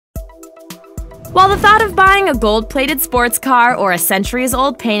While the thought of buying a gold-plated sports car or a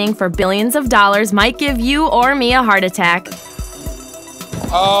centuries-old painting for billions of dollars might give you or me a heart attack,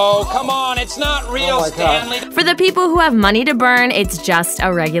 oh, come on, it's not real, Stanley. for the people who have money to burn, it's just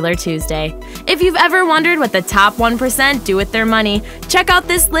a regular Tuesday. If you've ever wondered what the top 1% do with their money, check out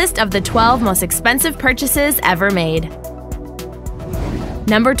this list of the 12 most expensive purchases ever made.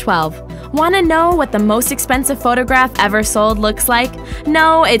 Number 12. Want to know what the most expensive photograph ever sold looks like?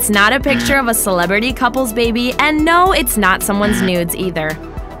 No, it's not a picture of a celebrity couple's baby, and no, it's not someone's nudes either.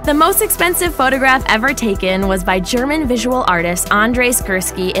 The most expensive photograph ever taken was by German visual artist Andres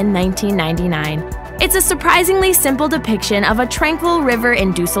Gursky in 1999. It's a surprisingly simple depiction of a tranquil river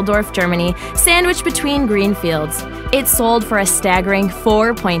in Dusseldorf, Germany, sandwiched between green fields. It sold for a staggering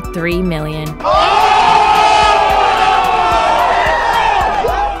 $4.3 million.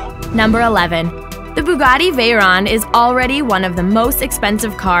 Number 11. The Bugatti Veyron is already one of the most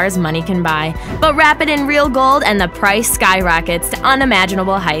expensive cars money can buy, but wrap it in real gold and the price skyrockets to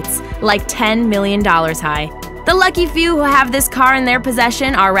unimaginable heights, like $10 million high. The lucky few who have this car in their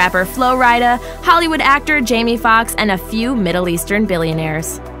possession are rapper Flo Rida, Hollywood actor Jamie Foxx, and a few Middle Eastern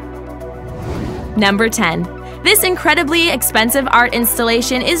billionaires. Number 10. This incredibly expensive art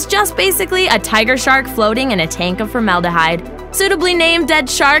installation is just basically a tiger shark floating in a tank of formaldehyde. Suitably named Dead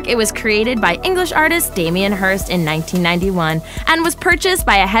Shark, it was created by English artist Damien Hirst in 1991 and was purchased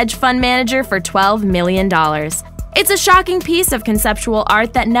by a hedge fund manager for $12 million. It's a shocking piece of conceptual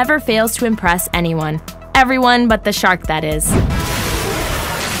art that never fails to impress anyone. Everyone but the shark, that is.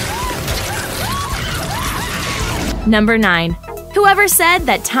 Number 9. Whoever said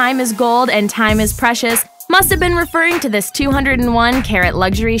that time is gold and time is precious must have been referring to this 201-carat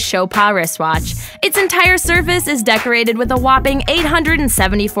luxury Chopard wristwatch. Its entire surface is decorated with a whopping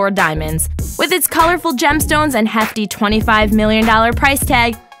 874 diamonds. With its colorful gemstones and hefty $25 million price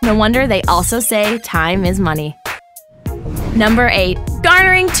tag, no wonder they also say time is money. Number 8.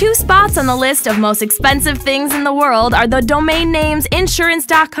 Garnering 2 spots on the list of most expensive things in the world are the domain names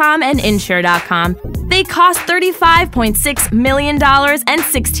insurance.com and insure.com. They cost $35.6 million and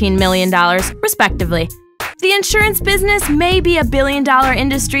 $16 million, respectively. The insurance business may be a billion-dollar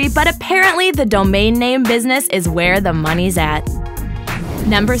industry, but apparently the domain name business is where the money's at.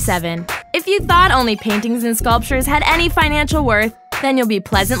 Number 7. If you thought only paintings and sculptures had any financial worth, then you'll be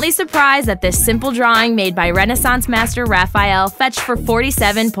pleasantly surprised that this simple drawing made by Renaissance master Raphael fetched for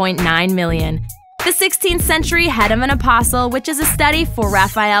 $47.9 million. The 16th century Head of an Apostle, which is a study for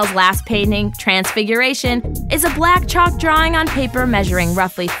Raphael's last painting, Transfiguration, is a black chalk drawing on paper measuring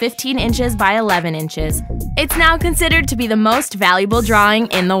roughly 15 inches by 11 inches. It's now considered to be the most valuable drawing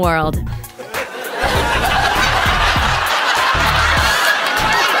in the world.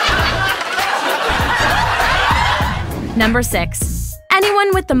 Number 6.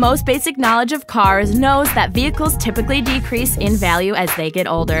 Anyone with the most basic knowledge of cars knows that vehicles typically decrease in value as they get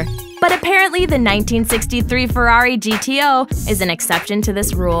older. But apparently the 1963 Ferrari GTO is an exception to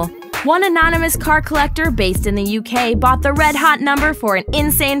this rule. One anonymous car collector based in the UK bought the red-hot number for an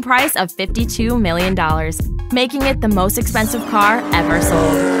insane price of $52 million, making it the most expensive car ever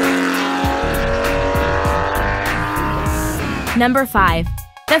sold. Number 5.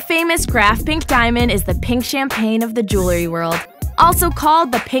 The famous Graf pink diamond is the pink champagne of the jewelry world. Also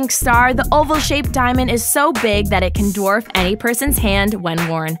called the pink star, the oval-shaped diamond is so big that it can dwarf any person's hand when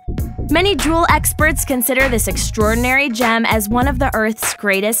worn. Many jewel experts consider this extraordinary gem as one of the Earth's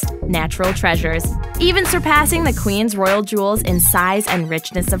greatest natural treasures, even surpassing the Queen's royal jewels in size and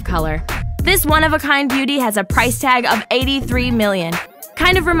richness of color. This one-of-a-kind beauty has a price tag of $83 million.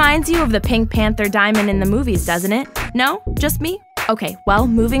 Kind of reminds you of the Pink Panther diamond in the movies, doesn't it? No? Just me? Okay, well,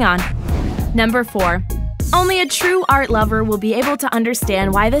 moving on. Number 4. Only a true art lover will be able to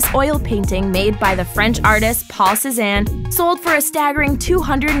understand why this oil painting made by the French artist Paul Cézanne sold for a staggering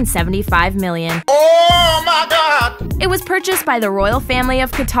 $275 million. Oh my God! It was purchased by the royal family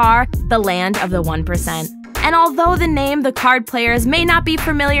of Qatar, the land of the 1%. And although the name The Card Players may not be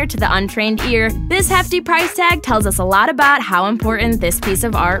familiar to the untrained ear, this hefty price tag tells us a lot about how important this piece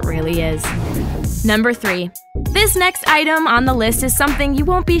of art really is. Number 3. This next item on the list is something you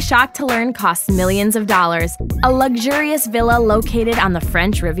won't be shocked to learn costs millions of dollars. A luxurious villa located on the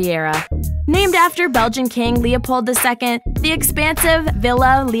French Riviera. Named after Belgian King Leopold II, the expansive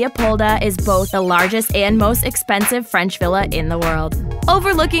Villa Leopolda is both the largest and most expensive French villa in the world.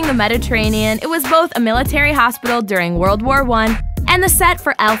 Overlooking the Mediterranean, it was both a military hospital during World War I and the set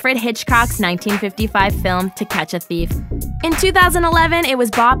for Alfred Hitchcock's 1955 film To Catch a Thief. In 2011, it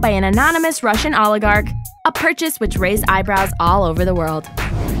was bought by an anonymous Russian oligarch, a purchase which raised eyebrows all over the world.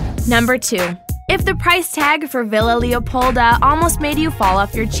 Number 2. If the price tag for Villa Leopolda almost made you fall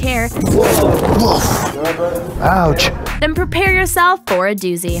off your chair, ouch, then prepare yourself for a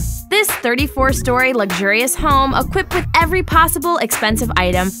doozy. This 34-story luxurious home, equipped with every possible expensive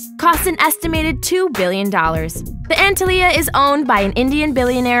item, costs an estimated $2 billion. The Antilia is owned by an Indian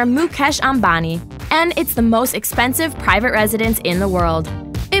billionaire Mukesh Ambani, and it's the most expensive private residence in the world.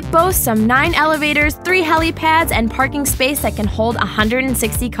 It boasts some 9 elevators, 3 helipads, and parking space that can hold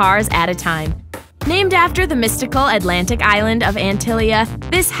 160 cars at a time. Named after the mystical Atlantic island of Antilia,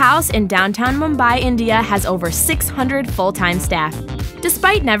 this house in downtown Mumbai, India has over 600 full-time staff.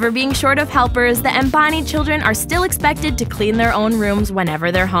 Despite never being short of helpers, the Ambani children are still expected to clean their own rooms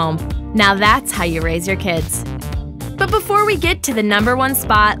whenever they're home. Now that's how you raise your kids. But before we get to the #1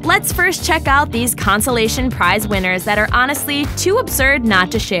 spot, let's first check out these consolation prize winners that are honestly too absurd not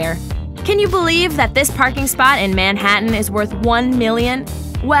to share. Can you believe that this parking spot in Manhattan is worth $1 million?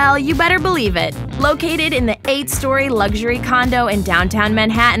 Well, you better believe it. Located in the 8-story luxury condo in downtown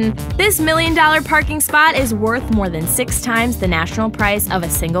Manhattan, this $1 million parking spot is worth more than 6 times the national price of a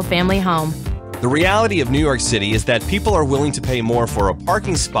single-family home. The reality of New York City is that people are willing to pay more for a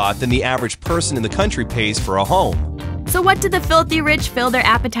parking spot than the average person in the country pays for a home. So what do the filthy rich fill their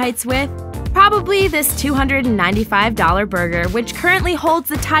appetites with? Probably this $295 burger, which currently holds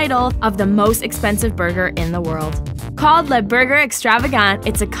the title of the most expensive burger in the world. Called Le Burger Extravagant,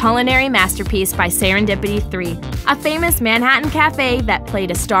 it's a culinary masterpiece by Serendipity 3, a famous Manhattan cafe that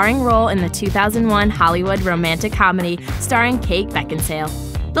played a starring role in the 2001 Hollywood romantic comedy starring Kate Beckinsale.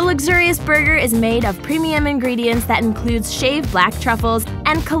 The luxurious burger is made of premium ingredients that includes shaved black truffles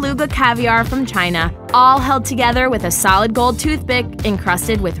and Kaluga caviar from China, all held together with a solid gold toothpick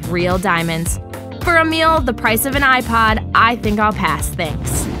encrusted with real diamonds. For a meal the price of an iPod, I think I'll pass,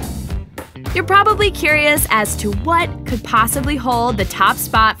 thanks. You're probably curious as to what could possibly hold the top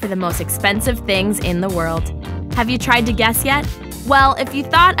spot for the most expensive things in the world. Have you tried to guess yet? Well, if you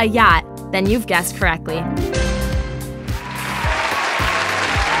thought a yacht, then you've guessed correctly.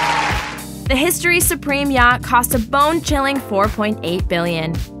 The History Supreme yacht cost a bone-chilling $4.8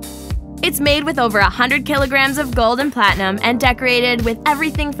 billion. It's made with over 100 kilograms of gold and platinum and decorated with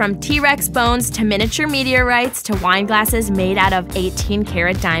everything from T-Rex bones to miniature meteorites to wine glasses made out of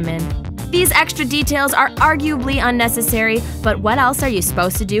 18-karat diamond. These extra details are arguably unnecessary, but what else are you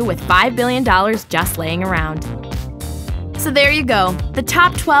supposed to do with $5 billion just laying around? So there you go, the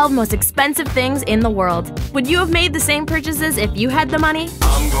top 12 most expensive things in the world. Would you have made the same purchases if you had the money?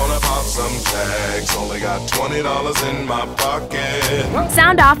 I'm gonna pop some tags, only got $20 in my pocket.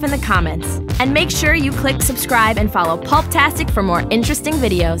 Sound off in the comments. And make sure you click subscribe and follow Pulptastic for more interesting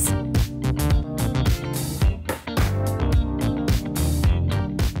videos.